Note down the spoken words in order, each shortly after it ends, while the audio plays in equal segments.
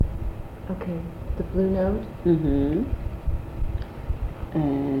Okay, the Blue Note. Mm-hmm.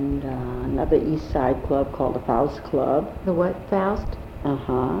 And another East Side club called the Faust Club. The what? Faust?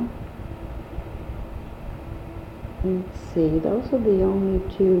 Uh-huh. Let's see, those are the only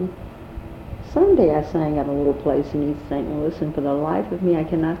two. Sunday I sang at a little place in East St. Louis, and for the life of me I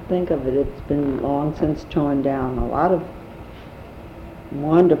cannot think of it. It's been long since torn down. A lot of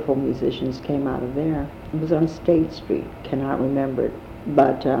wonderful musicians came out of there. It was on State Street, cannot remember it.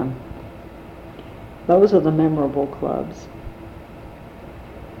 But those are the memorable clubs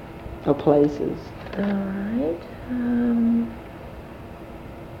or places. All right.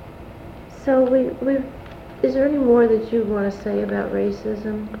 So is there any more that you want to say about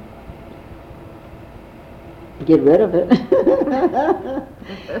racism? Get rid of it.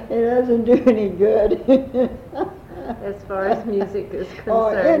 It doesn't do any good. As far as music is concerned.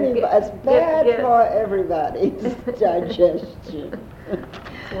 Or it's bad for everybody's digestion.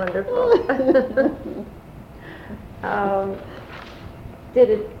 It's wonderful. Did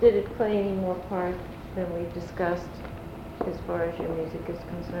it play any more part than we discussed as far as your music is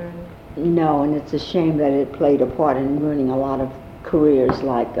concerned? No, and it's a shame that it played a part in ruining a lot of careers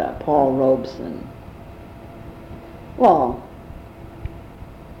like Paul Robeson. Well,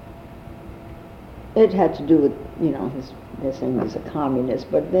 it had to do with, his saying he was a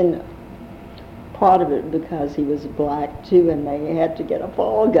communist, but then part of it because he was black too, and they had to get a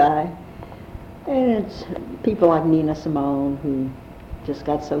Paul guy. And it's people like Nina Simone who just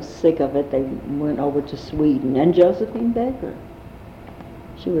got so sick of it, they went over to Sweden. And Josephine Baker.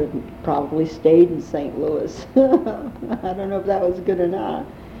 She would have probably stayed in St. Louis. I don't know if that was good or not.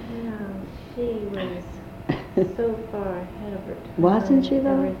 Yeah, she was so far ahead of her time. Wasn't she,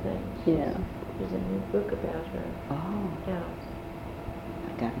 though? Everything. Yeah. There's a new book about her. Oh. Out.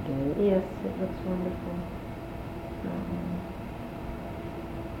 I gotta get it. Yes, it looks wonderful.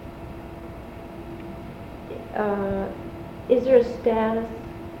 Is there a status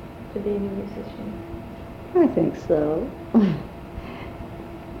to being a musician? I think so.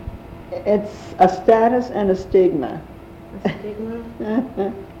 It's a status and a stigma. A stigma?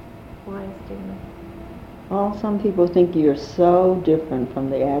 Why a stigma? Well, some people think you're so different from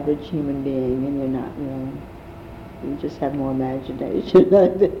the average human being, and you're not really. You just have more imagination, I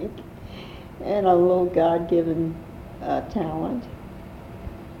think, and a little God-given talent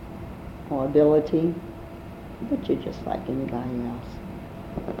or ability, but you're just like anybody else.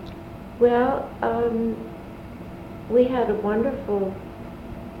 Well, we had a wonderful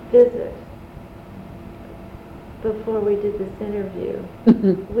visit before we did this interview.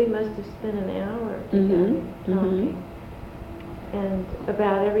 We must have spent an hour together talking, and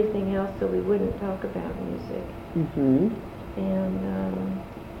about everything else, so we wouldn't talk about music. And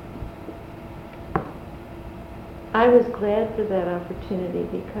I was glad for that opportunity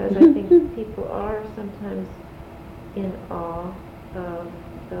because I think people are sometimes in awe of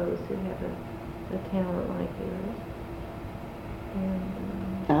those who have a talent like yours. And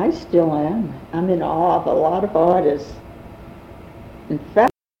I still am. I'm in awe of a lot of artists. In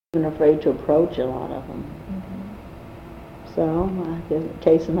fact, I'm even afraid to approach a lot of them. So I get a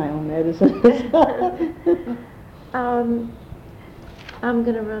taste of my own medicine. I'm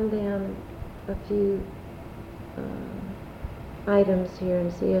going to run down a few items here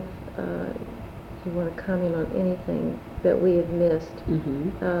and see if you want to comment on anything that we have missed.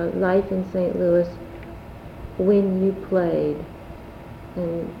 Life in St. Louis, when you played,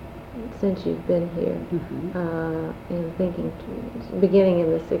 and since you've been here, and thinking, beginning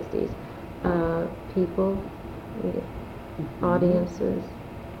in the 60s, people, audiences,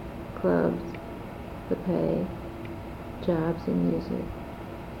 clubs, the pay, jobs in music,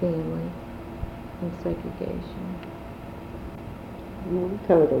 family, and segregation. Well, we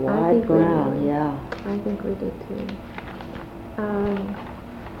covered a wide ground, yeah. I think we did too.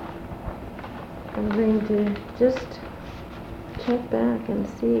 I'm going to just check back and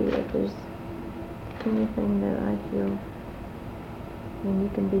see if there's anything that I feel, and you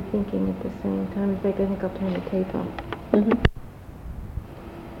can be thinking at the same time. In fact, I think I'll turn the tape off.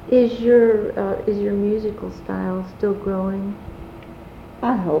 Is your musical style still growing?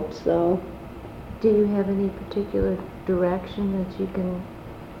 I hope so. Do you have any particular direction that you can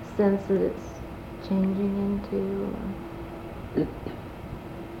sense that it's changing into?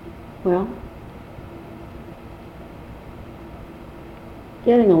 Well,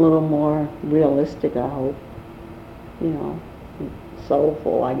 getting a little more realistic, I hope.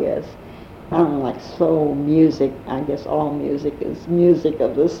 Soulful, I guess. I don't know, like soul music. I guess all music is music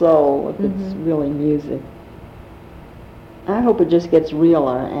of the soul, if it's really music. I hope it just gets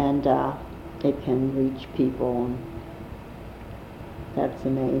realer and it can reach people. That's the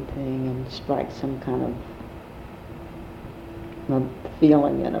main thing, and strike some kind of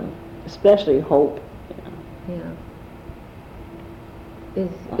feeling in them, especially hope. Yeah. Is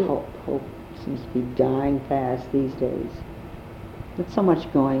Hope seems to be dying fast these days. There's so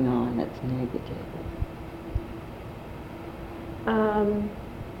much going on that's negative. All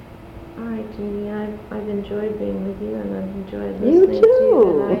right, Jeannie, I've enjoyed being with you, and I've enjoyed You listening to you.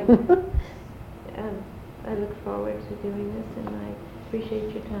 too. And I look forward to doing this, and I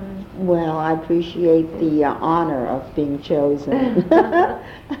appreciate your time. Well, I appreciate the honor of being chosen.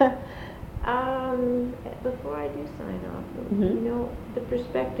 Before I do sign off, Mhm. you know, the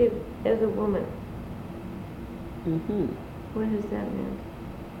perspective as a woman, Mhm. what has that meant?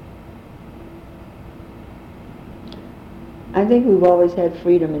 I think we've always had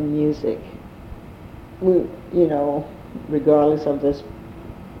freedom in music. We, regardless of this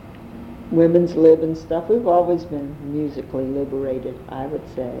women's lib and stuff, we've always been musically liberated, I would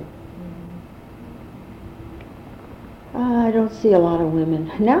say. I don't see a lot of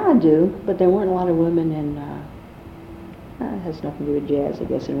women. Now I do, but there weren't a lot of women in, it has nothing to do with jazz, I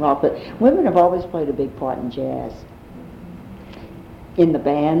guess, and rock, but women have always played a big part in jazz, in the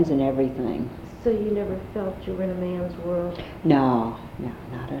bands and everything. So you never felt you were in a man's world? No,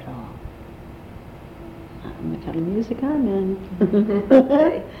 not at all. Not the kind of music I'm in.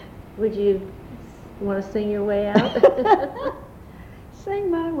 Okay. Would you want to sing your way out? Sing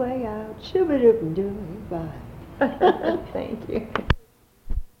my way out, shoo-ba-doo-ba-doo-ba. Thank you.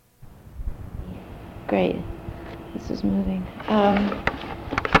 Great. This is moving. Well,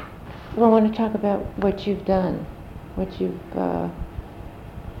 I want to talk about what you've done, what you've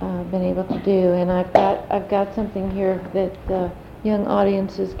been able to do, and I've got something here that the young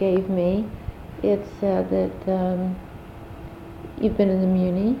audiences gave me. It said that you've been in the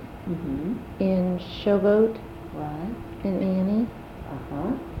Muni, in Showboat, Right. and Annie.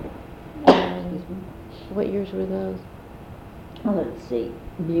 Excuse me. What years were those? Well, let's see.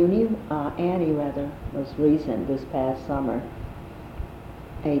 Muni, Annie rather, was recent, this past summer,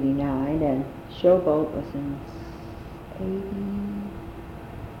 89, and Showboat was in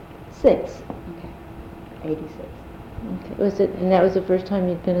 86. Okay, 86. Okay. Was it? And that was the first time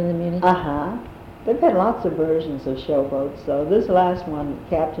you'd been in the Muni? They've had lots of versions of Showboat, so this last one,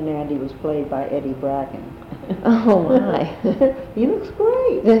 Captain Andy, was played by Eddie Bracken. Oh my! He looks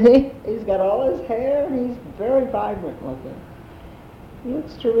great. He's got all his hair, and he's very vibrant looking. He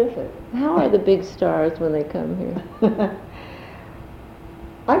looks terrific. How are the big stars when they come here?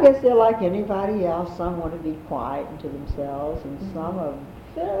 I guess they're like anybody else. Some want to be quiet and to themselves, and some are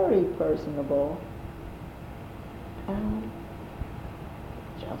very personable.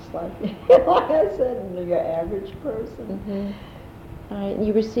 Just like, like I said, your average person. All right.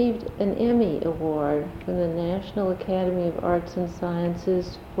 You received an Emmy Award from the National Academy of Arts and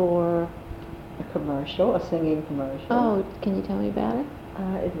Sciences for A commercial, a singing commercial. Oh, can you tell me about it?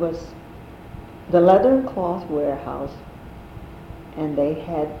 It was the Leather and Cloth Warehouse, and they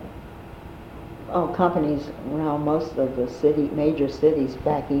had companies around most of the major cities,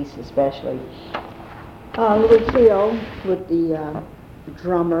 back east especially. A little trio with the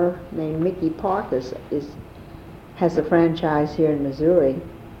drummer named Mickey Parkus has a franchise here in Missouri,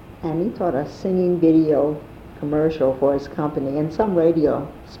 and he thought a singing video commercial for his company and some radio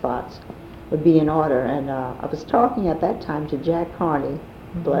spots would be in order. And I was talking at that time to Jack Carney,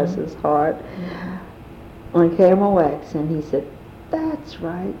 bless his heart, on KMOX, and he said, "That's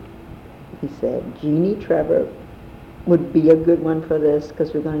right." He said, "Jeannie Trevor would be a good one for this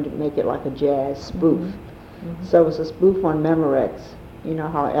because we're going to make it like a jazz spoof." So it was a spoof on Memorex. You know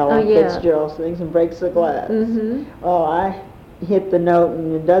how Ella Fitzgerald sings and breaks the glass. Oh, I hit the note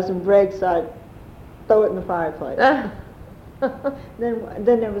and it doesn't break, so I throw it in the fireplace. Then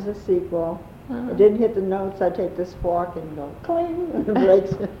there was a sequel. It didn't hit the notes. I take this fork and go cling, and it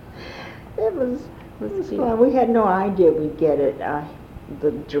breaks. It was fun. We had no idea we'd get it.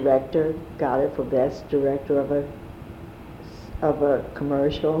 The director got it for best director of a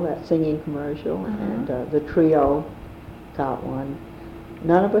commercial, that singing commercial, and the trio got one.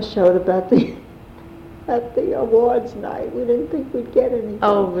 None of us showed up at the awards night. We didn't think we'd get anything.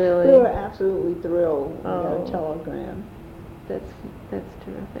 Oh, really? We were absolutely thrilled. We got a telegram. That's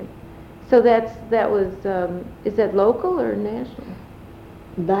terrific. So that was is that local or national?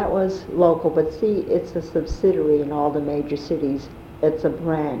 That was local, but see, it's a subsidiary in all the major cities. It's a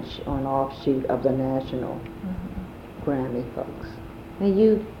branch or an offshoot of the national Grammy folks. Now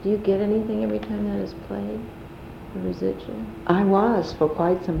do you get anything every time that is played? or is it you? I was for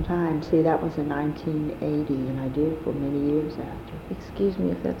quite some time. See, that was in 1980, and I did for many years after. Excuse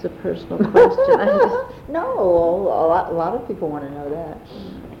me if that's a personal question. No, a lot of people want to know that.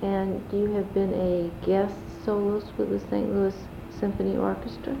 And you have been a guest soloist with the St. Louis Symphony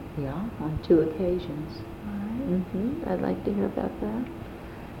Orchestra? Yeah, on 2 occasions. All right. Mm-hmm. I'd like to hear about that.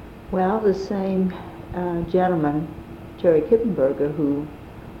 Well, the same gentleman, Jerry Kippenberger, who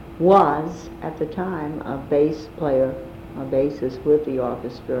was, at the time, a bass player, a bassist with the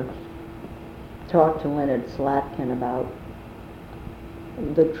orchestra, talked to Leonard Slatkin about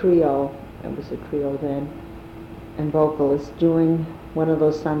the trio, it was a trio then, and vocalists doing one of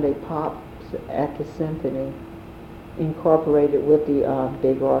those Sunday pops at the symphony, incorporated with the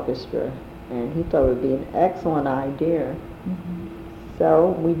big orchestra, and he thought it would be an excellent idea. Mm-hmm. So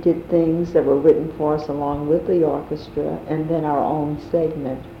we did things that were written for us along with the orchestra, and then our own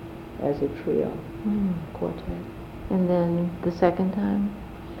segment as a trio, quartet. And then the second time?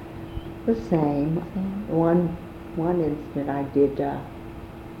 The same. One instant I did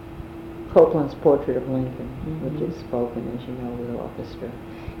Copeland's Portrait of Lincoln, which is spoken, as you know, with orchestra.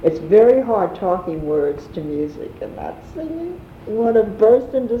 It's very hard talking words to music and not singing. You want to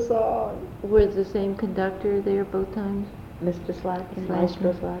burst into song. Were the same conductor there both times? Mr. Slatkin,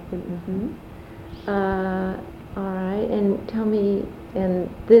 Maestro Slatkin. All right, and tell me, and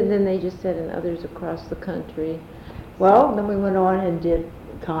then they just said and others across the country. Well, then we went on and did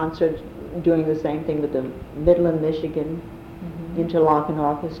concerts doing the same thing with the Midland, Michigan Interlochen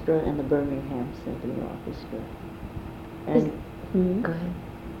Orchestra and the Birmingham Symphony Orchestra. And Go ahead.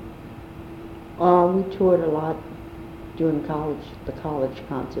 We toured a lot doing the college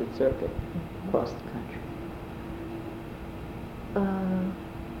concert circuit across the country.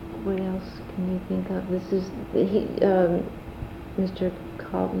 What else can you think of? This is Mr.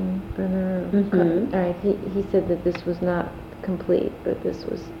 Kaltenbrunner. All right, he said that this was not complete, but this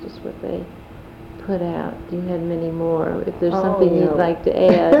was just what they put out. You had many more. If there's something you'd like to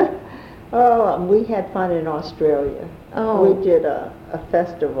add. We had fun in Australia. We did a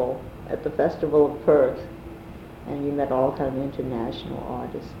festival at the Festival of Perth, and you met all kind of international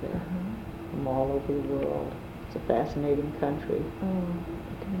artists there from all over the world. It's a fascinating country.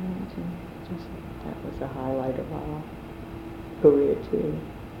 I can imagine. That was a highlight of our career too.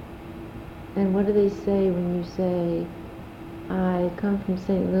 And what do they say when you say, I come from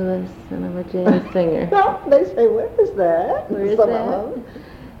St. Louis and I'm a jazz singer? They say, where is that? Where is that?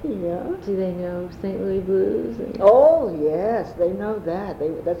 Yeah. Do they know St. Louis blues? Oh, yes, they know that.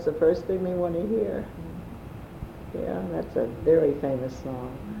 That's the first thing they want to hear. Yeah, that's a very famous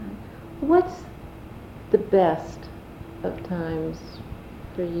song. What's the best of times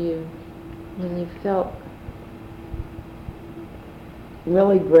for you when you felt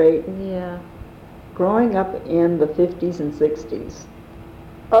really great? Yeah. Growing up in the 50s and 60s.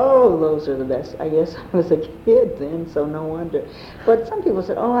 Oh, those are the best. I guess I was a kid then, so no wonder. But some people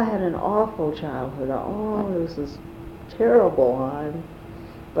said, I had an awful childhood. This is terrible.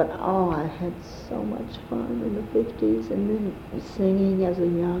 But I had so much fun in the 50s, and then singing as a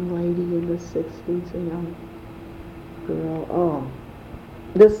young lady in the 60s, a young girl.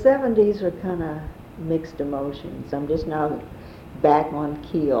 The 70s are kind of mixed emotions. I'm just now back on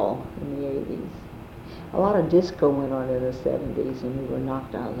keel in the 80s. A lot of disco went on in the 70s, and we were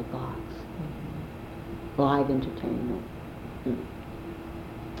knocked out of the box. Live entertainment.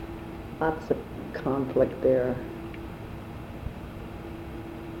 Lots of conflict there.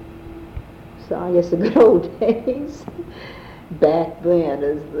 So I guess the good old days, back then,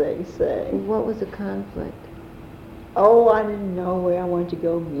 as they say. What was the conflict? I didn't know where I wanted to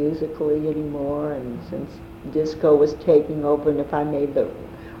go musically anymore, and since disco was taking over, and if I made the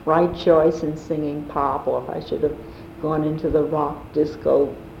right choice in singing pop, or if I should have gone into the rock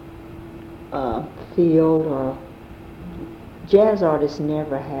disco field, or jazz artists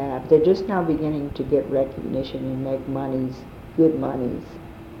never have. They're just now beginning to get recognition and make good monies,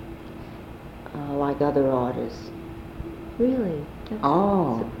 like other artists. Really? That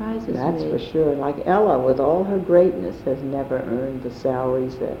surprises me. That's for sure. Like Ella, with all her greatness, has never earned the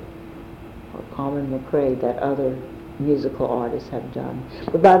salaries or Carmen McRae, that other musical artists have done.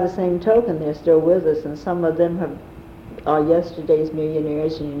 But by the same token, they're still with us, and some of them are yesterday's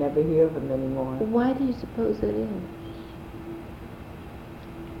millionaires, and you never hear of them anymore. Why do you suppose that is?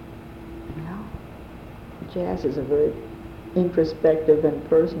 Well, jazz is a very introspective and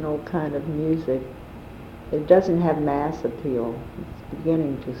personal kind of music. It doesn't have mass appeal. It's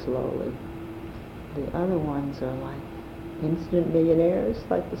beginning to slowly. The other ones are like instant millionaires,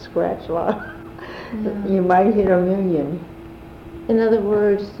 like the scratch lot. Yeah. You might hit $1 million. In other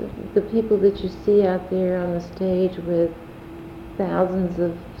words, the people that you see out there on the stage with thousands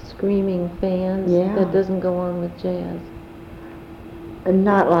of screaming fans, Yeah. that doesn't go on with jazz. And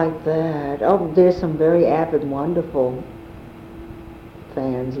not like that. Oh, there's some very avid, wonderful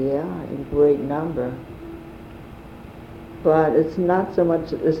fans, yeah, in great number. But it's not so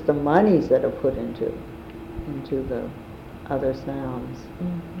much, it's the monies that are put into the other sounds.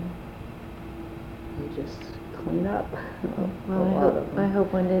 Mm-hmm. You just clean up Well, I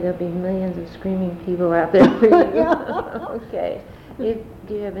hope one day there'll be millions of screaming people out there for you. Okay. Do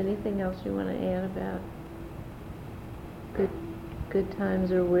you have anything else you want to add about good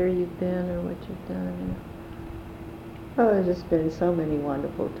times, or where you've been, or what you've done? Oh, there's just been so many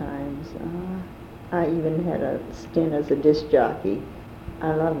wonderful times. I even had a stint as a disc jockey.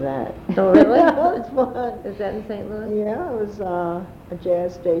 I love that. Oh, really? That was fun. Is that in St. Louis? Yeah, it was a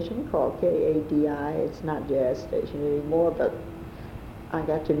jazz station called KADI. It's not jazz station anymore, but I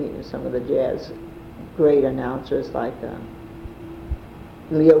got to meet with some of the jazz great announcers like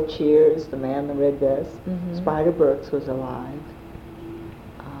Leo Cheers, the man in the red vest. Mm-hmm. Spider Brooks was alive.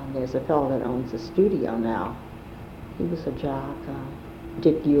 There's a fellow that owns a studio now. He was a jock,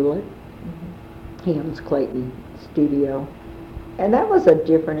 Dick Hewlett. Mm-hmm. He owns Clayton Studio. And that was a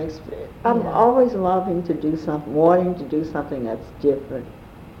different experience. I'm always wanting to do something that's different.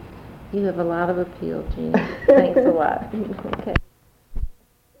 You have a lot of appeal, Jeanne. Thanks a lot. Okay.